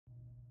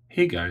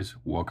Hey guys,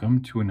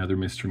 welcome to another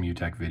Mr.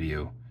 Mutech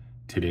video.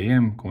 Today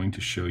I'm going to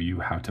show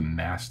you how to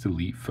mass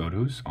delete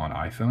photos on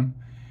iPhone.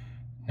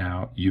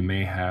 Now you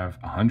may have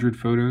 100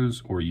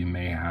 photos or you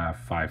may have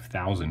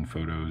 5,000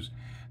 photos.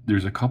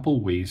 There's a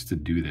couple ways to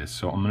do this.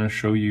 So I'm going to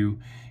show you,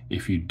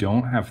 if you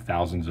don't have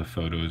thousands of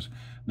photos,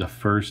 the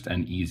first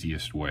and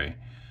easiest way.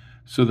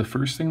 So the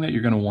first thing that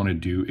you're going to want to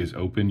do is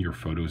open your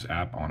Photos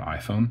app on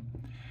iPhone.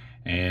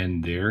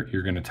 And there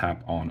you're going to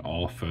tap on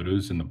all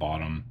photos in the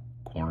bottom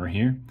corner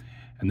here.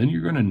 And then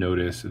you're going to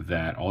notice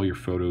that all your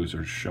photos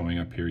are showing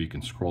up here. You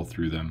can scroll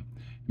through them.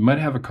 You might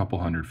have a couple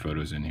hundred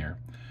photos in here.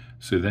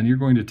 So then you're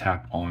going to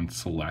tap on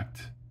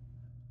select.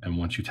 And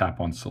once you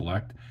tap on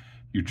select,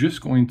 you're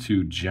just going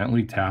to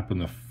gently tap on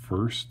the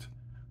first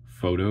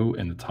photo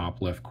in the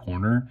top left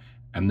corner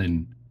and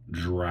then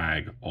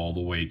drag all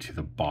the way to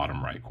the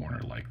bottom right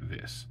corner like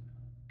this.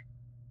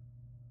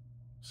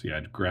 See, I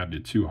grabbed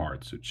it too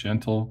hard. So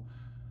gentle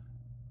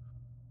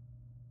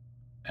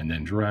and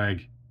then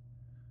drag.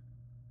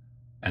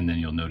 And then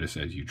you'll notice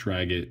as you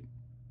drag it,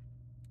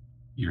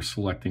 you're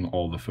selecting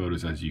all the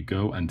photos as you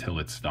go until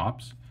it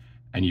stops.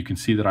 And you can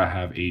see that I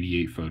have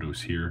 88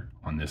 photos here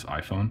on this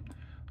iPhone.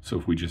 So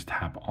if we just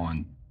tap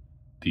on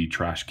the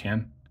trash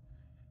can,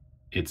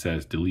 it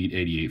says delete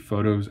 88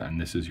 photos, and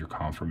this is your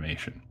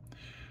confirmation.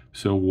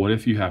 So what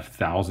if you have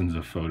thousands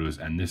of photos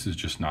and this is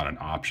just not an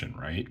option,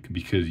 right?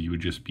 Because you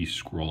would just be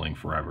scrolling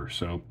forever.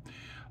 So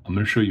I'm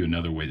going to show you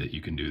another way that you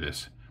can do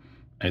this.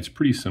 And it's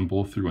pretty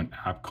simple through an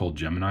app called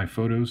Gemini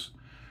Photos.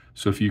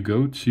 So if you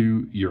go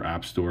to your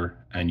app store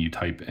and you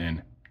type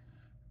in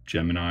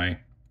Gemini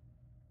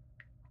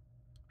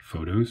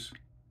Photos,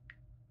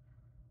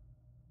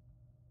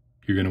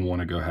 you're going to want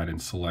to go ahead and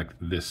select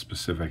this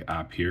specific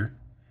app here.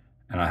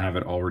 And I have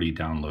it already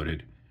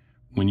downloaded.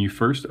 When you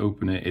first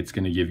open it, it's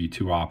going to give you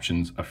two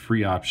options, a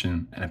free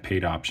option and a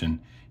paid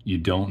option. You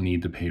don't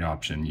need the paid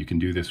option. You can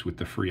do this with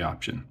the free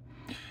option.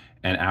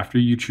 And after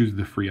you choose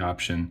the free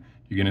option,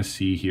 you're going to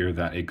see here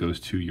that it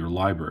goes to your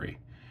library.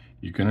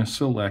 You're going to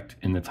select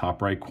in the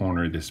top right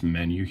corner this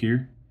menu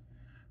here,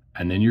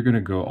 and then you're going to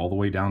go all the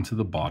way down to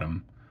the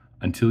bottom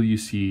until you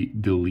see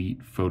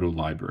delete photo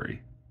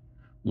library.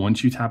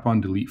 Once you tap on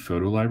delete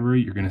photo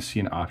library, you're going to see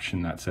an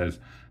option that says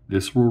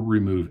this will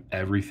remove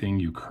everything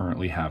you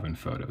currently have in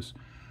photos.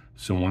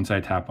 So once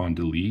I tap on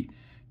delete,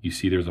 you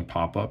see there's a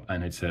pop-up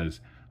and it says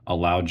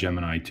allow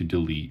Gemini to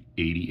delete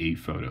 88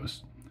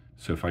 photos.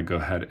 So if I go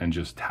ahead and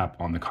just tap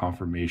on the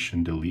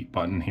confirmation delete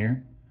button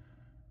here,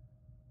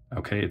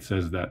 okay, it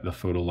says that the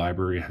photo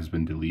library has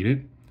been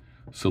deleted.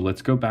 So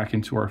let's go back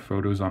into our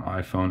photos on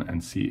iPhone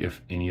and see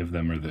if any of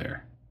them are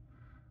there.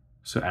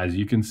 So as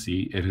you can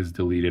see, it has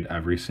deleted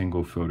every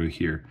single photo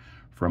here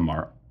from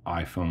our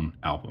iPhone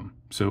album.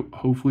 So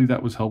hopefully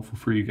that was helpful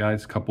for you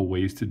guys. A couple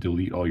ways to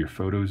delete all your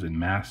photos en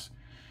masse.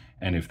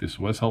 And if this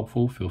was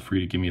helpful, feel free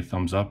to give me a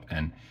thumbs up.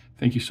 And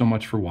thank you so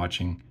much for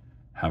watching.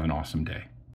 Have an awesome day.